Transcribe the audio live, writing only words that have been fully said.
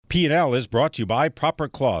P&L is brought to you by Proper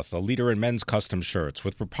Cloth, a leader in men's custom shirts.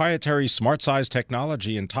 With proprietary smart size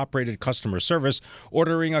technology and top-rated customer service,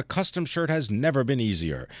 ordering a custom shirt has never been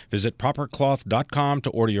easier. Visit propercloth.com to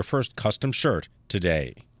order your first custom shirt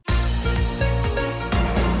today.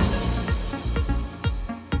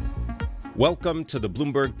 Welcome to the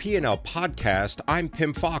Bloomberg P&L podcast. I'm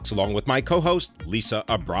Pimm Fox, along with my co-host, Lisa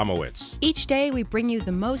Abramowicz. Each day, we bring you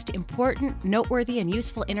the most important, noteworthy, and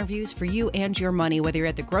useful interviews for you and your money, whether you're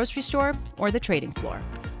at the grocery store or the trading floor.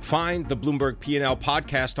 Find the Bloomberg P&L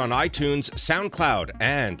podcast on iTunes, SoundCloud,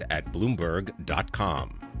 and at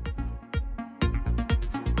Bloomberg.com.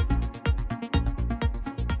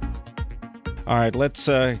 All right, let's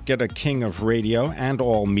get a king of radio and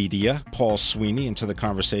all media, Paul Sweeney, into the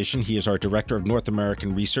conversation. He is our Director of North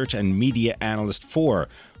American Research and Media Analyst for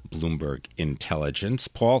Bloomberg Intelligence.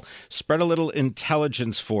 Paul, spread a little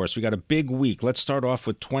intelligence for us. We got a big week. Let's start off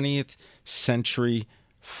with 20th Century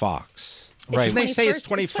Fox. Right. They say it's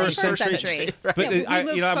 21st century. Right. But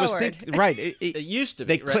yeah, I was thinking, right. It used to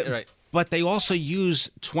be. Right. But they also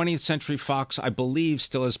use 20th Century Fox, I believe,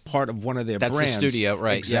 still as part of one of their brands. That's the studio,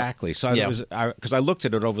 right. Exactly. Yeah. So because I looked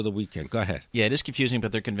at it over the weekend. Go ahead. Yeah, it is confusing,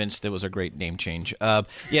 but they're convinced it was a great name change.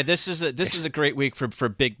 This is a great week for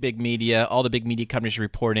big media. All the big media companies are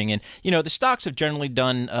reporting. And, the stocks have generally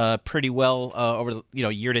done pretty well over,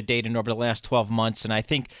 year to date and over the last 12 months. And I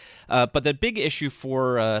think, but the big issue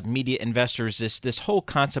for media investors is this whole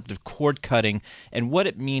concept of cord cutting and what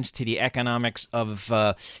it means to the economics of,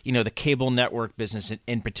 the cable network business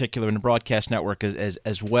in particular, and the broadcast network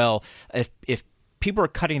as well. If people are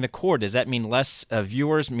cutting the cord, does that mean less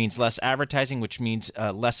viewers, means less advertising, which means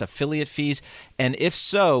less affiliate fees? And if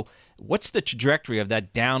so, what's the trajectory of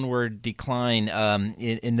that downward decline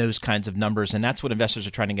in those kinds of numbers? And that's what investors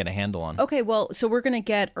are trying to get a handle on. Okay, well, so we're going to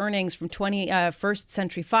get earnings from 21st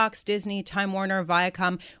Century Fox, Disney, Time Warner,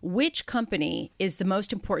 Viacom. Which company is the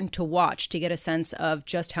most important to watch to get a sense of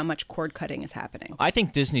just how much cord cutting is happening? I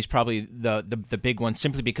think Disney's probably the big one,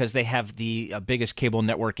 simply because they have the biggest cable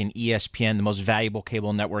network in ESPN, the most valuable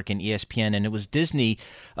cable network in ESPN. And it was Disney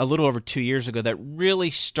a little over 2 years ago that really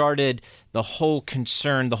started the whole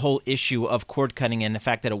concern, the whole issue of cord cutting, and the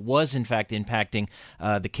fact that it was in fact impacting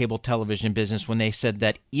the cable television business, when they said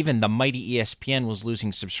that even the mighty ESPN was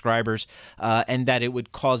losing subscribers, and that it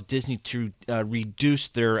would cause Disney to reduce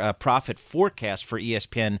their profit forecast for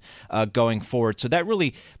ESPN going forward. So that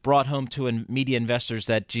really brought home to media investors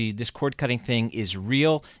that, this cord cutting thing is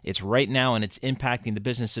real, it's right now, and it's impacting the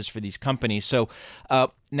businesses for these companies. So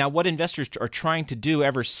now, what investors are trying to do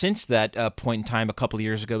ever since that point in time a couple of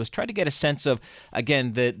years ago is try to get a sense of,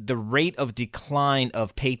 again, the rate of decline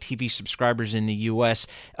of pay TV subscribers in the U.S.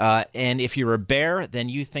 And if you're a bear, then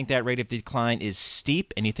you think that rate of decline is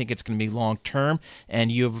steep and you think it's going to be long-term,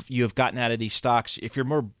 and you've gotten out of these stocks. If you're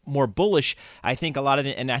more bullish, I think a lot of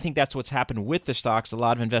it, and I think that's what's happened with the stocks, a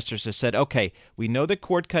lot of investors have said, okay, we know that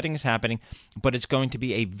cord cutting is happening, but it's going to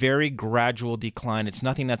be a very gradual decline. It's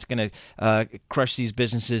nothing that's going to crush these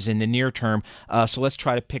businesses in the near term. So let's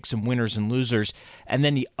try to pick some winners and losers. And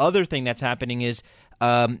then the other thing that's happening is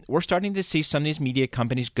we're starting to see some of these media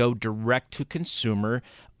companies go direct to consumer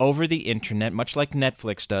over the internet, much like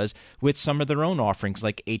Netflix does, with some of their own offerings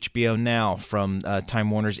like HBO Now from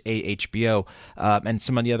Time Warner's HBO, and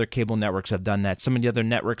some of the other cable networks have done that. Some of the other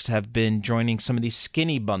networks have been joining some of these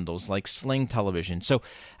skinny bundles like Sling Television. So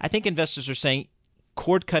I think investors are saying,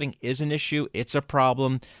 cord cutting is an issue. It's a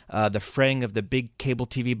problem. The fraying of the big cable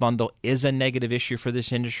TV bundle is a negative issue for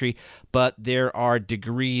this industry, but there are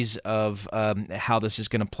degrees of how this is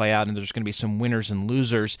going to play out, and there's going to be some winners and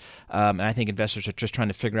losers. And I think investors are just trying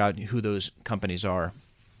to figure out who those companies are.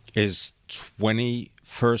 Is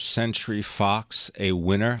 21st Century Fox a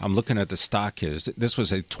winner? I'm looking at the stock here. This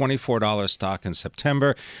was a $24 stock in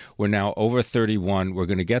September. We're now over 31. We're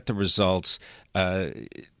going to get the results.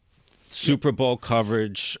 Super Bowl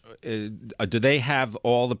coverage. Do they have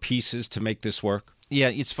all the pieces to make this work? Yeah,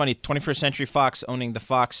 it's funny. 21st Century Fox owning the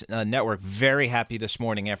Fox network, very happy this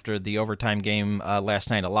morning after the overtime game last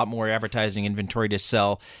night. A lot more advertising inventory to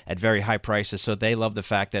sell at very high prices, so they love the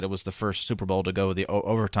fact that it was the first Super Bowl to go the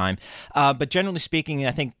overtime. But generally speaking,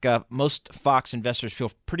 I think most Fox investors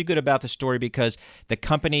feel pretty good about the story because the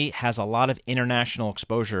company has a lot of international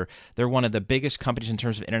exposure. They're one of the biggest companies in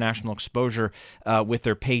terms of international exposure with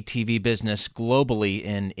their pay TV business globally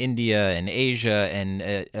in India and Asia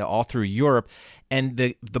and all through Europe. And And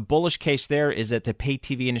the bullish case there is that the pay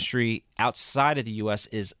TV industry outside of the U.S.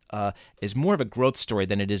 is more of a growth story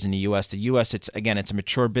than it is in the U.S. The U.S., it's a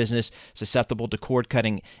mature business, susceptible to cord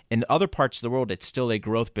cutting. In other parts of the world, it's still a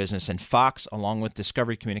growth business. And Fox, along with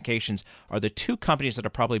Discovery Communications, are the two companies that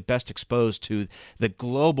are probably best exposed to the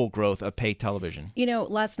global growth of pay television.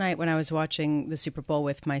 Last night when I was watching the Super Bowl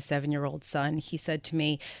with my 7-year-old son, he said to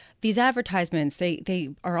me, these advertisements,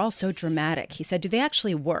 they are all so dramatic. He said, do they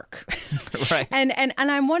actually work? Right. And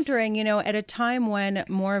I'm wondering, at a time when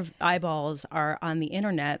more eyeballs are on the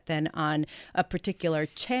internet than on a particular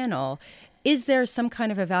channel, is there some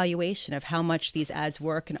kind of evaluation of how much these ads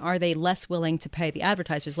work, and are they less willing to pay, the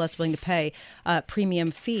advertisers less willing to pay premium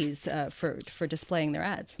fees for displaying their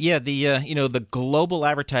ads? Yeah, the global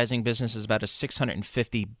advertising business is about a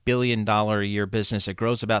 $650 billion a year business. It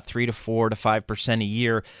grows about 3 to 4 to 5% a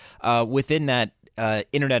year. Within that,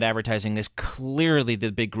 internet advertising is clearly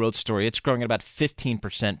the big growth story. It's growing at about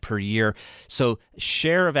 15% per year. So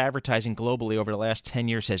share of advertising globally over the last 10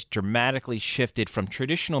 years has dramatically shifted from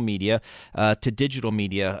traditional media to digital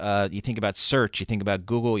media. You think about search, you think about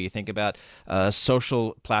Google, you think about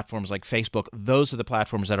social platforms like Facebook. Those are the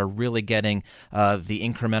platforms that are really getting the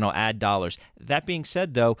incremental ad dollars. That being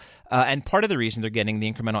said, though, and part of the reason they're getting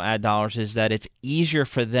the incremental ad dollars is that it's easier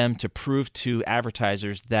for them to prove to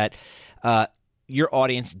advertisers that your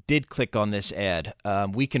audience did click on this ad.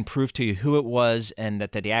 We can prove to you who it was and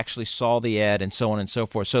that they actually saw the ad and so on and so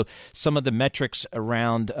forth. So some of the metrics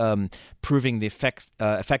around proving the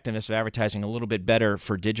effectiveness of advertising a little bit better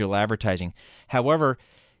for digital advertising. However,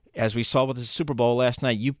 as we saw with the Super Bowl last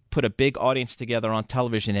night, you put a big audience together on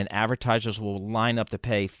television and advertisers will line up to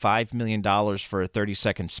pay $5 million for a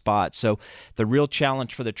 30-second spot. So the real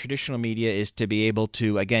challenge for the traditional media is to be able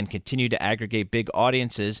to, again, continue to aggregate big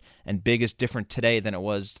audiences, and big is different today than it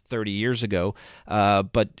was 30 years ago.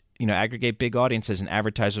 But aggregate big audiences and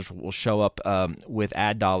advertisers will show up with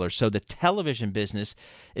ad dollars. So the television business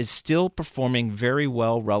is still performing very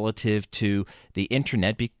well relative to the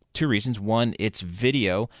internet. Two reasons. One, it's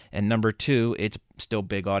video, and number two, it's still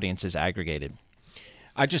big audiences aggregated.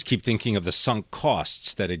 I just keep thinking of the sunk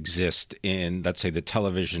costs that exist in, let's say, the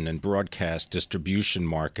television and broadcast distribution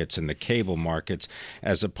markets and the cable markets,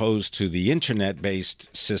 as opposed to the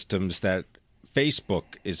internet-based systems that Facebook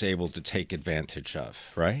is able to take advantage of,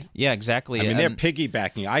 right? Yeah, exactly. I mean, they're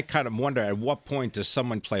piggybacking. I kind of wonder at what point does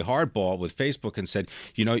someone play hardball with Facebook and said,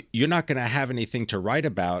 you're not going to have anything to write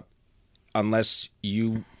about unless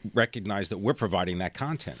you recognize that we're providing that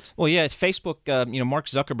content. Well, yeah, Facebook, Mark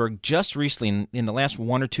Zuckerberg just recently, in the last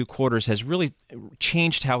 1 or 2 quarters, has really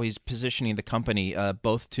changed how he's positioning the company,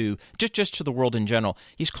 both to just to the world in general.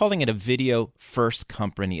 He's calling it a video-first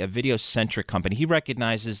company, a video-centric company. He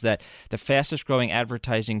recognizes that the fastest-growing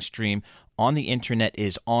advertising stream on the internet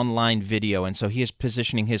is online video, and so he is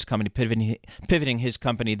positioning his company, pivoting his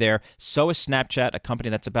company there. So is Snapchat, a company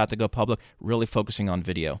that's about to go public, really focusing on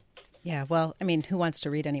video. Yeah, well, I mean, who wants to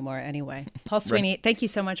read anymore anyway? Paul Sweeney, Thank you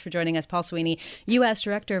so much for joining us. Paul Sweeney, U.S.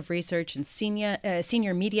 Director of Research and Senior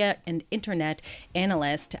Media and Internet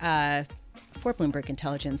Analyst for Bloomberg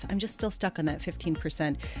Intelligence. I'm just still stuck on that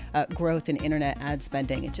 15% growth in Internet ad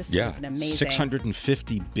spending. It's just sort of an amazing...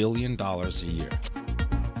 $650 billion a year.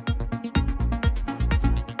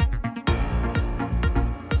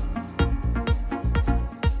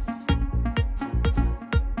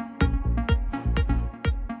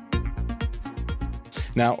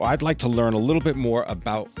 Now, I'd like to learn a little bit more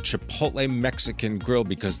about Chipotle Mexican Grill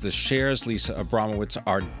because the shares, Lisa Abramowicz,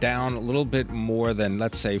 are down a little bit more than,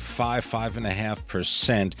 let's say,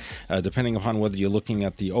 5.5%, depending upon whether you're looking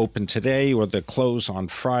at the open today or the close on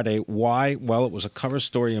Friday. Why? Well, it was a cover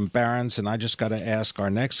story in Barron's, and I just got to ask our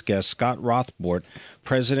next guest, Scott Rothbort,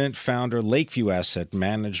 president, founder, Lakeview Asset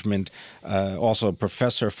Management, also a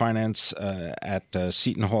professor of finance at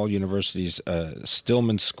Seton Hall University's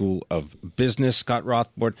Stillman School of Business. Scott Rothbort,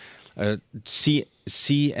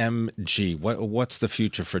 CMG, what's the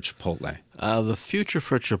future for Chipotle? The future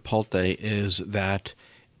for Chipotle is that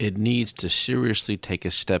it needs to seriously take a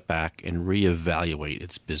step back and reevaluate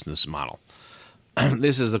its business model.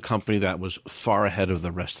 This is a company that was far ahead of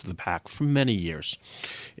the rest of the pack for many years.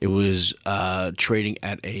 It was trading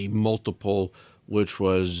at a multiple which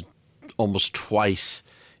was almost twice,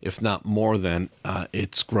 if not more than,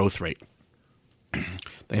 its growth rate.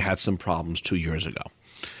 They had some problems 2 years ago.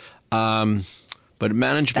 But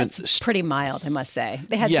management... That's pretty mild, I must say.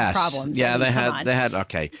 They had some problems. Yeah, they had,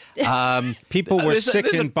 okay. People were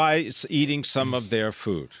sickened by eating some of their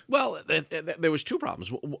food. Well, there was 2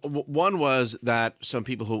 problems. One was that some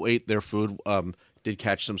people who ate their food did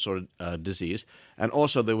catch some sort of disease. And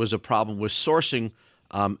also there was a problem with sourcing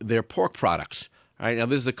their pork products. All right, now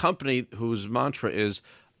this is a company whose mantra is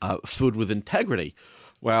food with integrity.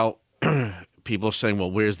 Well, people are saying,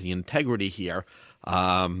 well, where's the integrity here?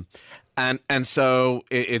 And so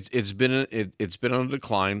it's been on a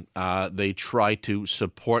decline. They try to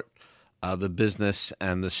support the business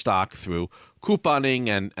and the stock through couponing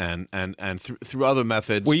and through other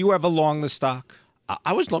methods. Were you ever long the stock?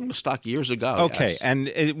 I was long the stock years ago. Okay,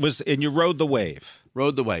 yes. and you rode the wave.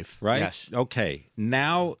 Rode the wave, right? Yes. Okay,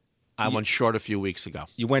 now I went short a few weeks ago.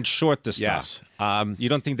 You went short the stock. Yes. You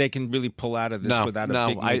don't think they can really pull out of this without a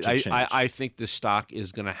big major change? I think the stock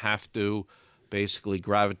is going to have to basically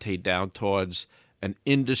gravitate down towards an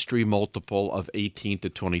industry multiple of 18 to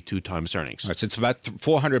 22 times earnings. Right, so it's about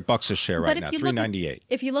 $400 a share right now, $3.98.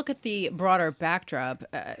 If you look at the broader backdrop,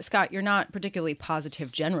 Scott, you're not particularly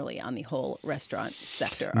positive generally on the whole restaurant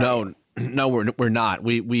sector. No, we're not.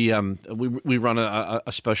 We run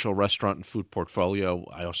a special restaurant and food portfolio.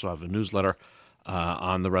 I also have a newsletter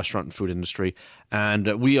on the restaurant and food industry,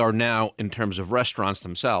 and we are now, in terms of restaurants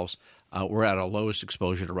themselves, we're at our lowest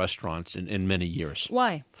exposure to restaurants in many years.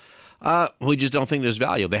 Why? We just don't think there's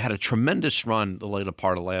value. They had a tremendous run the later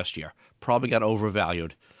part of last year. Probably got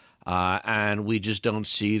overvalued. And we just don't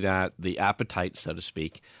see that the appetite, so to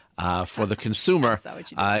speak, for the consumer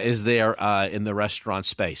is there in the restaurant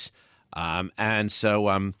space. And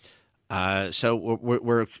so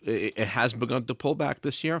it has begun to pull back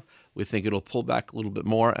this year. We think it'll pull back a little bit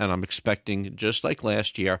more, and I'm expecting, just like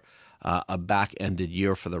last year, a back-ended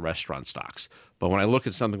year for the restaurant stocks. But when I look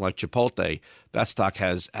at something like Chipotle, that stock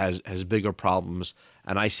has bigger problems,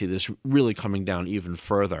 and I see this really coming down even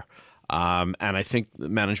further. And I think the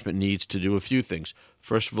management needs to do a few things.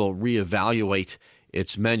 First of all, reevaluate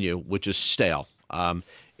its menu, which is stale.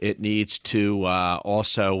 It needs to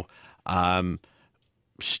also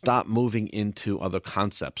stop moving into other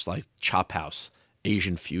concepts like Chop House,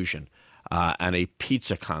 Asian Fusion, and a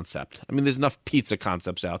pizza concept. I mean, there's enough pizza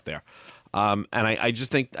concepts out there. And I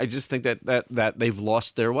just think that they've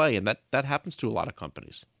lost their way, and that happens to a lot of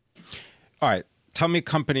companies. All right. Tell me a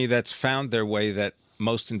company that's found their way that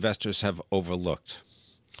most investors have overlooked.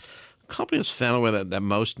 Companies found a way that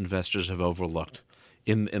most investors have overlooked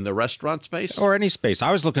in the restaurant space? Or any space.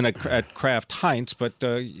 I was looking at Kraft Heinz, but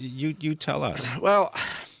you tell us. Well,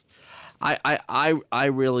 I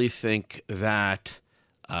really think that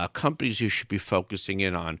companies you should be focusing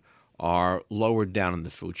in on are lower down in the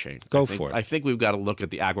food chain. Go for it. I think we've got to look at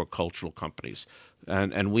the agricultural companies,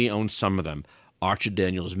 and we own some of them. Archer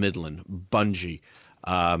Daniels Midland, Bunge,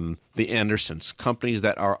 the Andersons, companies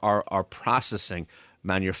that are processing,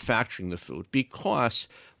 manufacturing the food, because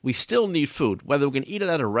we still need food, whether we're going to eat it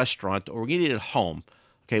at a restaurant or we're going to eat it at home.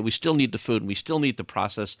 Okay, we still need the food, and we still need to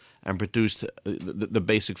process and produce the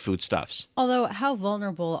basic foodstuffs. Although, how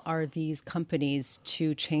vulnerable are these companies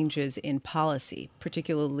to changes in policy,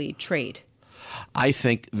 particularly trade? I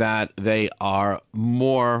think that they are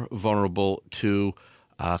more vulnerable to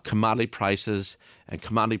commodity prices, and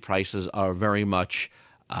commodity prices are very much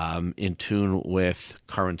in tune with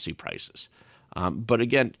currency prices. But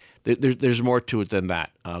again, there's more to it than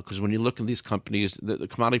that, because when you look at these companies, the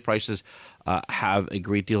commodity prices have a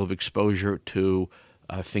great deal of exposure to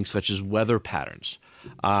things such as weather patterns.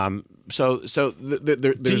 So there's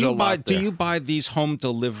a lot there. Do you buy these home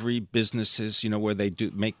delivery businesses, where they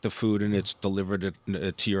do make the food and it's delivered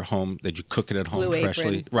to your home, that you cook it at home Blue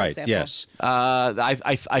freshly? Apron, right, example. Yes.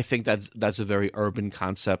 I think that's a very urban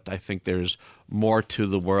concept. I think there's more to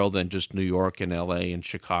the world than just New York and L.A. and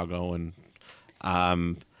Chicago and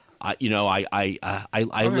I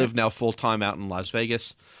live now full time out in Las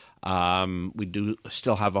Vegas. We do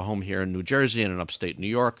still have a home here in New Jersey and in upstate New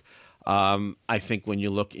York. I think when you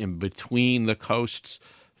look in between the coasts,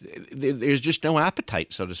 there's just no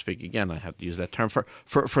appetite, so to speak. Again, I have to use that term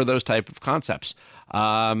for those type of concepts.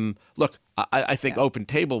 Look, I think Open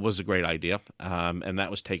Table was a great idea, and that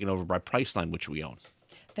was taken over by Priceline, which we own.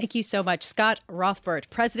 Thank you so much, Scott Rothbort,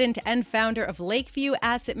 president and founder of Lakeview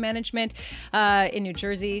Asset Management in New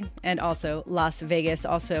Jersey and also Las Vegas,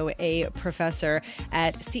 also a professor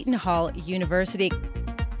at Seton Hall University.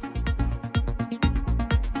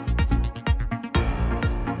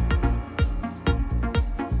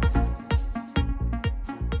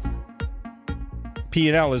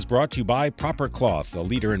 P&L is brought to you by Proper Cloth, the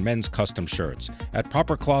leader in men's custom shirts. At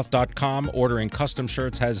propercloth.com, ordering custom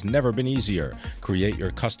shirts has never been easier. Create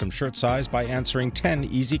your custom shirt size by answering 10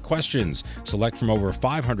 easy questions. Select from over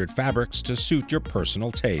 500 fabrics to suit your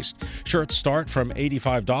personal taste. Shirts start from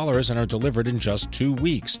 $85 and are delivered in just 2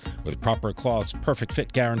 weeks. With Proper Cloth's perfect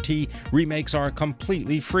fit guarantee, remakes are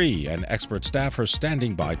completely free, and expert staff are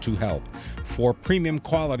standing by to help. For premium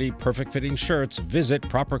quality, perfect fitting shirts, visit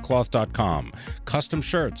propercloth.com. Custom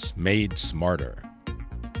shirts made smarter.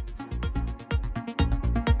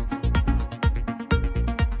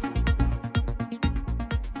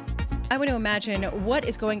 I want to imagine what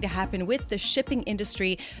is going to happen with the shipping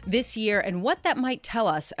industry this year and what that might tell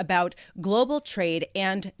us about global trade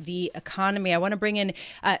and the economy. I want to bring in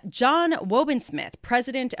John Wobensmith,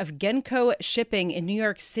 president of Genco Shipping in New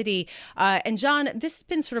York City. And John, this has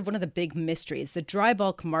been sort of one of the big mysteries. The dry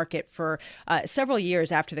bulk market for several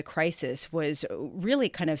years after the crisis was really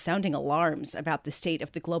kind of sounding alarms about the state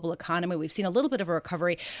of the global economy. We've seen a little bit of a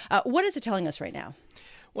recovery. What is it telling us right now?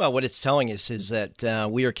 Well, what it's telling us is that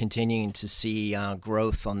we are continuing to see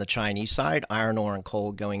growth on the Chinese side, iron ore and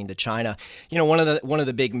coal going into China. You know, one of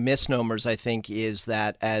the big misnomers, I think, is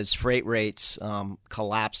that as freight rates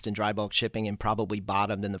collapsed in dry bulk shipping and probably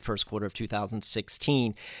bottomed in the first quarter of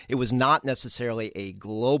 2016, it was not necessarily a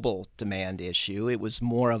global demand issue. It was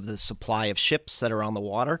more of the supply of ships that are on the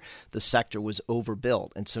water. The sector was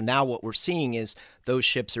overbuilt. And so now what we're seeing is those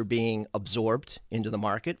ships are being absorbed into the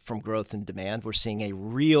market from growth and demand. We're seeing a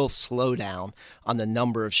real slowdown on the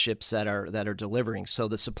number of ships that are delivering. So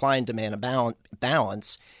the supply and demand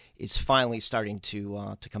balance is finally starting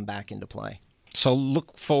to come back into play. So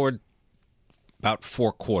look forward about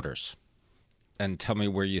 4 quarters and tell me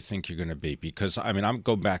where you think you're going to be. Because, I mean,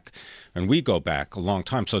 we go back a long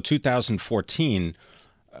time. So 2014,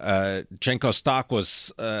 Genco stock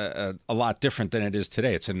was a lot different than it is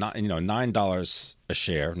today. It's $9 a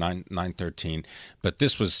share, $9.13, but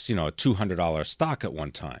this was a $200 stock at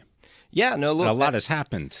one time. Yeah, no, look, and a lot has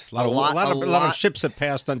happened. A lot of ships have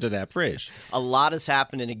passed under that bridge. A lot has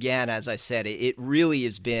happened, and again, as I said, it really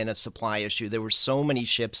has been a supply issue. There were so many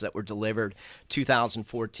ships that were delivered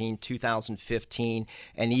 2014, 2015,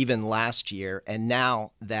 and even last year, and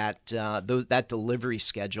now that that delivery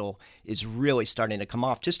schedule is really starting to come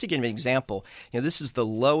off. Just to give an example, this is the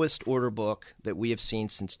lowest order book that we have seen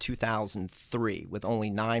since 2003, with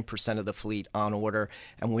only 9% of the fleet on order,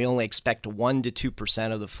 and we only expect 1 to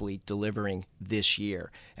 2% of the fleet delivering this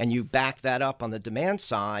year. And you back that up on the demand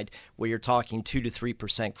side, where you're talking 2 to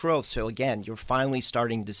 3% growth. So again, you're finally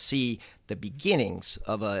starting to see the beginnings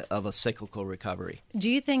of a cyclical recovery. Do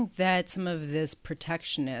you think that some of this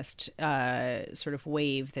protectionist sort of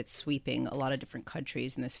wave that's sweeping a lot of different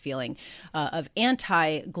countries and this feeling of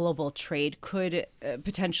anti-global trade could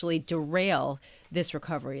potentially derail this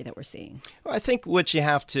recovery that we're seeing? Well, I think what you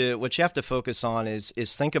have to focus on is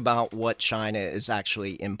think about what China is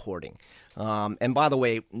actually importing. And by the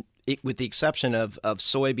way, with the exception of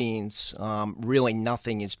soybeans, really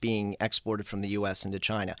nothing is being exported from the U.S. into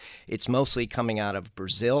China. It's mostly coming out of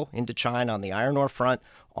Brazil into China on the iron ore front,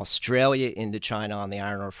 Australia into China on the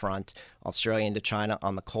iron ore front, Australia into China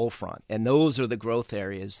on the coal front. And those are the growth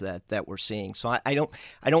areas that we're seeing. So I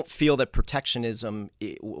don't feel that protectionism,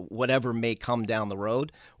 whatever may come down the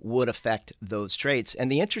road, would affect those trades.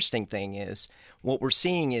 And the interesting thing is, what we're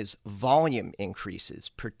seeing is volume increases,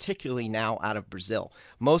 particularly now out of Brazil.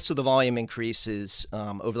 Most of the volume increases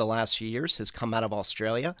over the last few years has come out of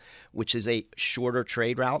Australia, which is a shorter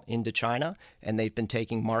trade route into China, and they've been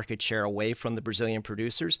taking market share away from the Brazilian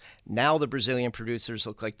producers. Now the Brazilian producers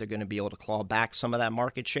look like they're going to be able to claw back some of that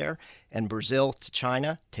market share, and Brazil to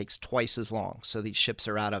China takes twice as long. So these ships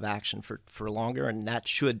are out of action for longer, and that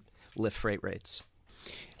should lift freight rates.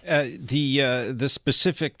 The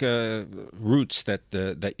specific routes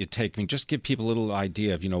that you take, I mean, just give people a little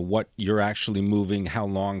idea of what you're actually moving, how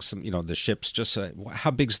long the ships, just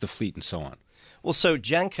how big's the fleet and so on. Well, so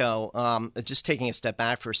Genco, just taking a step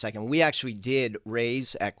back for a second, we actually did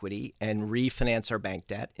raise equity and refinance our bank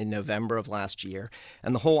debt in November of last year,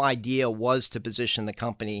 and the whole idea was to position the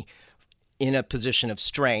company in a position of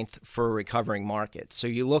strength for a recovering market. So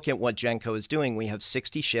you look at what Genco is doing. We have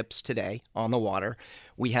 60 ships today on the water.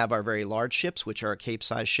 We have our very large ships, which are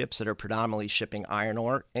Cape-size ships that are predominantly shipping iron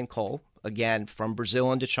ore and coal, again, from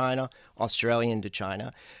Brazil into China, Australia into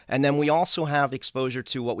China. And then we also have exposure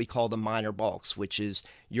to what we call the minor bulks, which is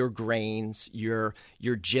your grains, your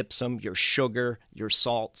gypsum, your sugar, your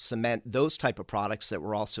salt, cement, those type of products that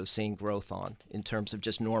we're also seeing growth on in terms of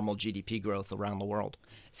just normal GDP growth around the world.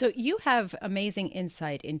 So you have amazing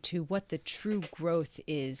insight into what the true growth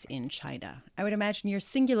is in China. I would imagine you're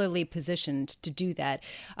singularly positioned to do that.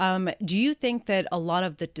 Do you think that a lot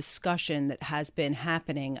of the discussion that has been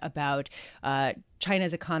happening about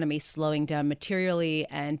China's economy slowing down materially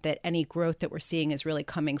and that any growth that we're seeing is really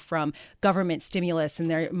coming from government stimulus and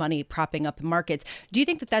their money propping up the markets, do you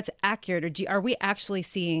think that that's accurate, or are we actually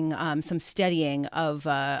seeing some steadying of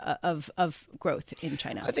growth in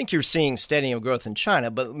China? I think you're seeing steadying of growth in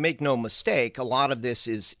China, but make no mistake, a lot of this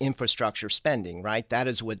is infrastructure spending, right? That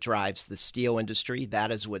is what drives the steel industry.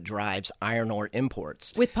 That is what drives iron ore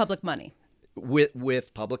imports. With public money.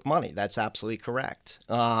 With public money, that's absolutely correct.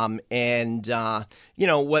 What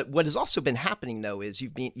has also been happening though is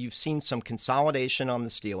you've seen some consolidation on the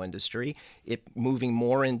steel industry, it moving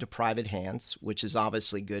more into private hands, which is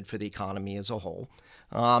obviously good for the economy as a whole.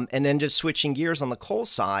 And then just switching gears on the coal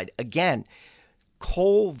side, again,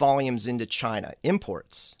 coal volumes into China,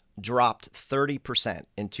 imports dropped 30%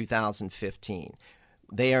 in 2015.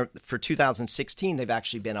 For 2016, they've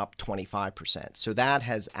actually been up 25%. So that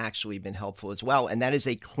has actually been helpful as well. And that is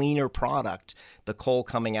a cleaner product, the coal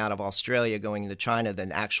coming out of Australia going into China,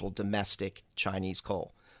 than actual domestic Chinese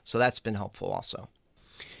coal. So that's been helpful also.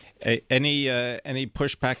 Any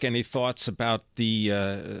pushback, any thoughts about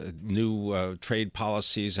the new trade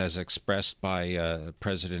policies as expressed by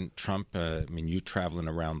President Trump? I mean, you traveling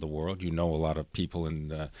around the world, you know a lot of people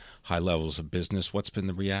in high levels of business. What's been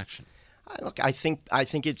the reaction? Look, I think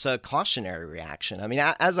it's a cautionary reaction. I mean,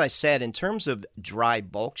 as I said, in terms of dry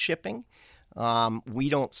bulk shipping, we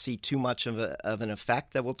don't see too much of an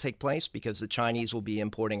effect that will take place because the Chinese will be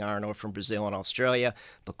importing iron ore from Brazil and Australia.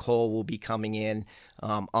 The coal will be coming in.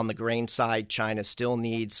 On the grain side, China still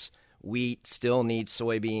needs wheat, still needs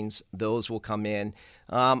soybeans. Those will come in.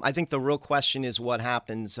 I think the real question is what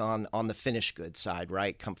happens on the finished goods side,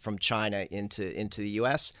 right, come from China into the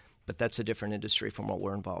U.S., but that's a different industry from what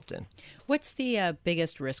we're involved in. What's the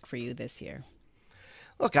biggest risk for you this year?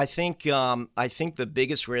 Look, I think the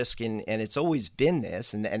biggest risk, and it's always been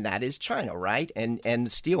this, and that is China, right? And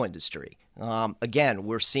the steel industry. Again,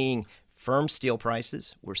 we're seeing firm steel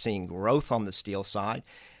prices. We're seeing growth on the steel side.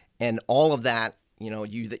 And all of that,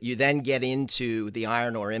 you then get into the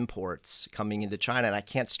iron ore imports coming into China. And I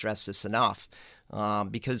can't stress this enough.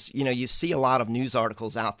 Because, you see a lot of news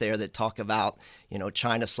articles out there that talk about,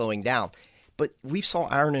 China slowing down. But we saw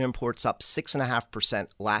iron ore imports up 6.5%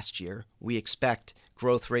 last year. We expect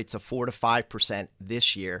growth rates of 4 to 5%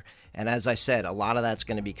 this year. And as I said, a lot of that's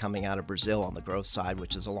going to be coming out of Brazil on the growth side,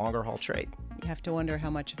 which is a longer haul trade. You have to wonder how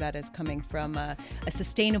much of that is coming from a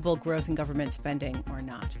sustainable growth in government spending or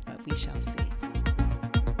not, but we shall see.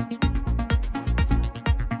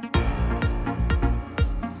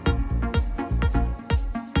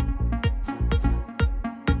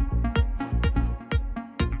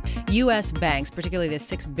 U.S. banks, particularly the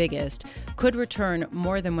six biggest, could return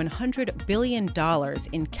more than $100 billion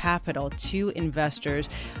in capital to investors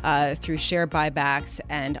through share buybacks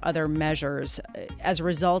and other measures as a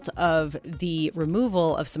result of the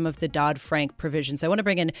removal of some of the Dodd-Frank provisions. I want to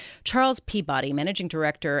bring in Charles Peabody, Managing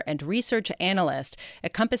Director and Research Analyst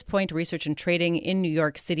at Compass Point Research and Trading in New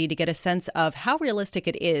York City, to get a sense of how realistic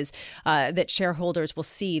it is that shareholders will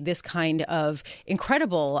see this kind of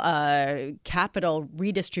incredible capital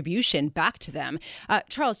redistribution back to them.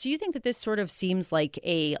 Charles, do you think that this sort of seems like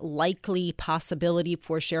a likely possibility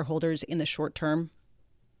for shareholders in the short term?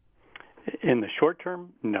 In the short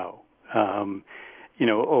term, no.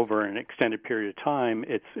 Over an extended period of time,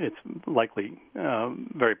 it's likely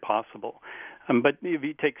very possible. But if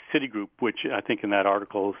you take Citigroup, which I think in that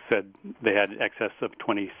article said they had excess of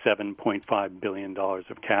 $27.5 billion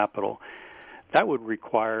of capital, that would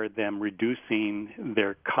require them reducing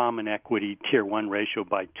their common equity Tier 1 ratio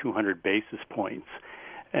by 200 basis points.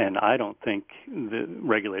 And I don't think the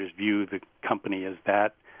regulators view the company as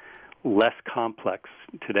that less complex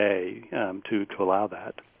today to allow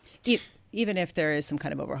that. Even if there is some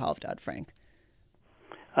kind of overhaul of Dodd-Frank?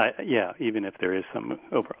 Yeah, even if there is some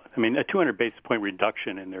overhaul. I mean, a 200 basis point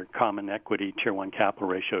reduction in their common equity Tier 1 capital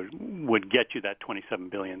ratio would get you that $27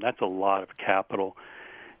 billion. That's a lot of capital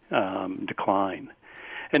decline.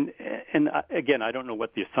 And again, I don't know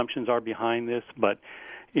what the assumptions are behind this, but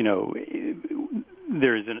there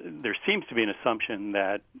seems to be an assumption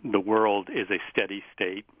that the world is a steady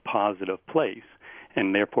state, positive place,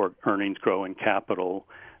 and therefore earnings grow and capital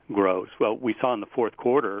grows. Well, we saw in the fourth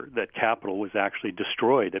quarter that capital was actually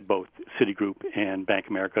destroyed at both Citigroup and Bank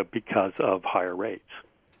of America because of higher rates.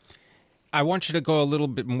 I want you to go a little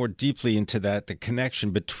bit more deeply into that, the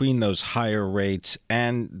connection between those higher rates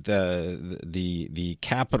and the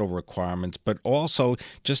capital requirements, but also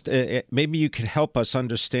just maybe you could help us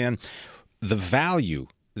understand the value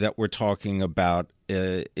that we're talking about.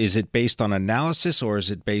 Is it based on analysis or is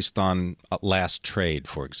it based on last trade,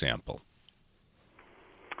 for example?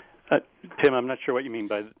 Tim, I'm not sure what you mean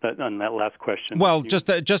by that on that last question. Well, just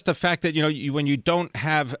the fact that when you don't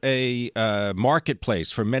have a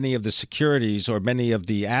marketplace for many of the securities or many of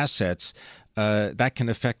the assets, that can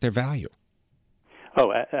affect their value.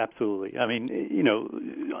 Oh, absolutely. I mean,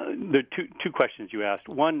 there are two questions you asked.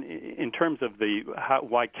 One, in terms of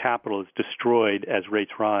why capital is destroyed as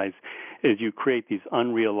rates rise, is you create these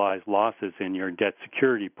unrealized losses in your debt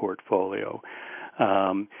security portfolio.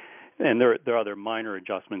 And there are other minor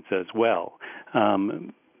adjustments as well.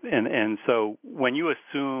 And so when you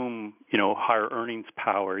assume, higher earnings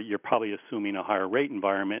power, you're probably assuming a higher rate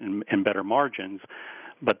environment and better margins,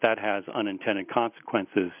 but that has unintended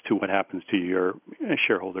consequences to what happens to your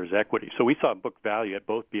shareholders' equity. So we saw book value at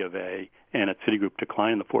both B of A and at Citigroup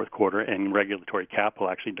decline in the fourth quarter, and regulatory capital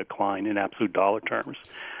actually decline in absolute dollar terms.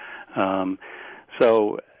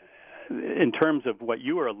 So in terms of what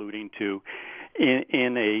you are alluding to,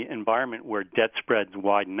 in a environment where debt spreads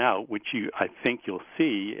widen out, which I think you'll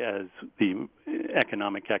see as the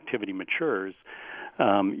economic activity matures,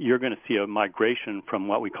 you're going to see a migration from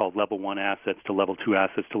what we call level 1 assets to level 2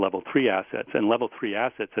 assets to level 3 assets. And level 3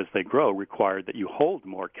 assets, as they grow, require that you hold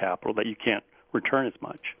more capital, that you can't return as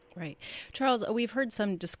much. Right. Charles, we've heard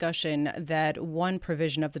some discussion that one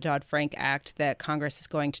provision of the Dodd-Frank Act that Congress is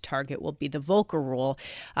going to target will be the Volcker Rule,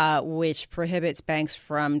 which prohibits banks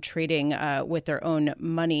from trading with their own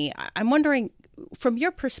money. I'm wondering, from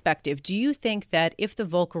your perspective, do you think that if the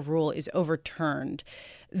Volcker Rule is overturned,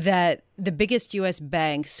 that the biggest U.S.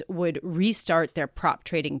 banks would restart their prop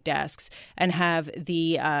trading desks and have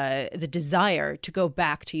the desire to go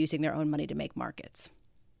back to using their own money to make markets?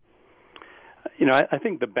 I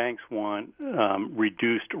think the banks want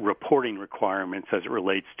reduced reporting requirements as it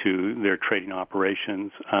relates to their trading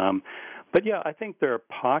operations. But, yeah, I think there are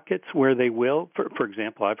pockets where they will. For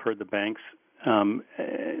example, I've heard the banks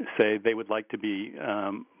say they would like to be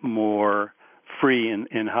more free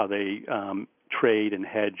in how they trade and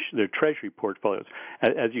hedge their treasury portfolios.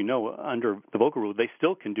 As you know, under the Volcker Rule, they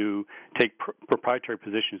still can take proprietary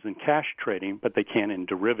positions in cash trading, but they can't in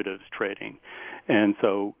derivatives trading. And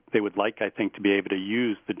so they would like, I think, to be able to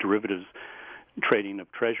use the derivatives trading of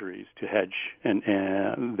treasuries to hedge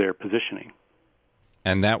and their positioning.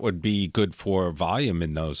 And that would be good for volume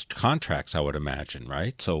in those contracts, I would imagine,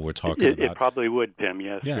 right? So we're talking about... It probably would, Pimm,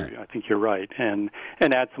 yes. Yeah. I think you're right. And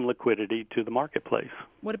add some liquidity to the marketplace.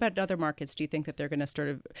 What about other markets? Do you think that they're going to sort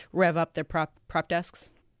of rev up their prop desks?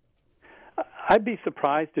 I'd be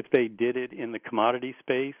surprised if they did it in the commodity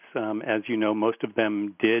space. As you know, most of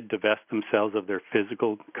them did divest themselves of their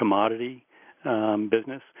physical commodity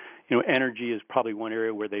business. Energy is probably one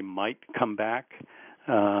area where they might come back.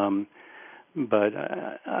 But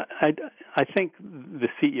I think the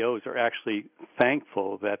CEOs are actually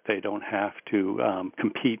thankful that they don't have to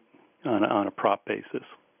compete on a prop basis.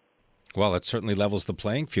 Well, it certainly levels the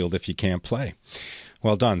playing field if you can't play.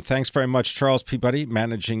 Well done. Thanks very much, Charles Peabody,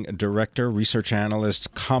 Managing Director, Research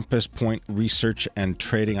Analyst, Compass Point Research and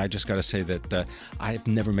Trading. I just got to say that I've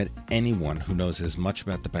never met anyone who knows as much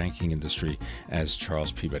about the banking industry as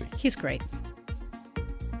Charles Peabody. He's great.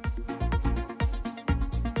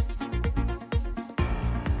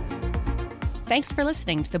 Thanks for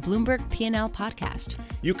listening to the Bloomberg P&L podcast.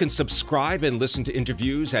 You can subscribe and listen to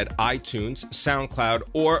interviews at iTunes, SoundCloud,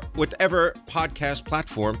 or whatever podcast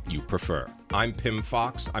platform you prefer. I'm Pimm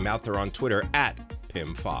Fox. I'm out there on Twitter at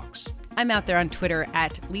Pimm Fox. I'm out there on Twitter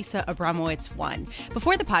at Lisa Abramowicz1.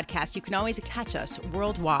 Before the podcast, you can always catch us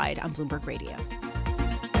worldwide on Bloomberg Radio.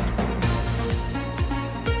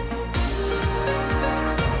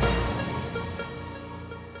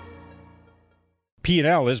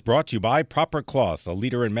 P&L is brought to you by Proper Cloth, a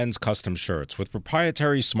leader in men's custom shirts. With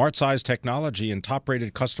proprietary smart size technology and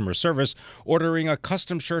top-rated customer service, ordering a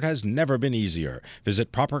custom shirt has never been easier.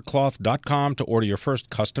 Visit propercloth.com to order your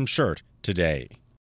first custom shirt today.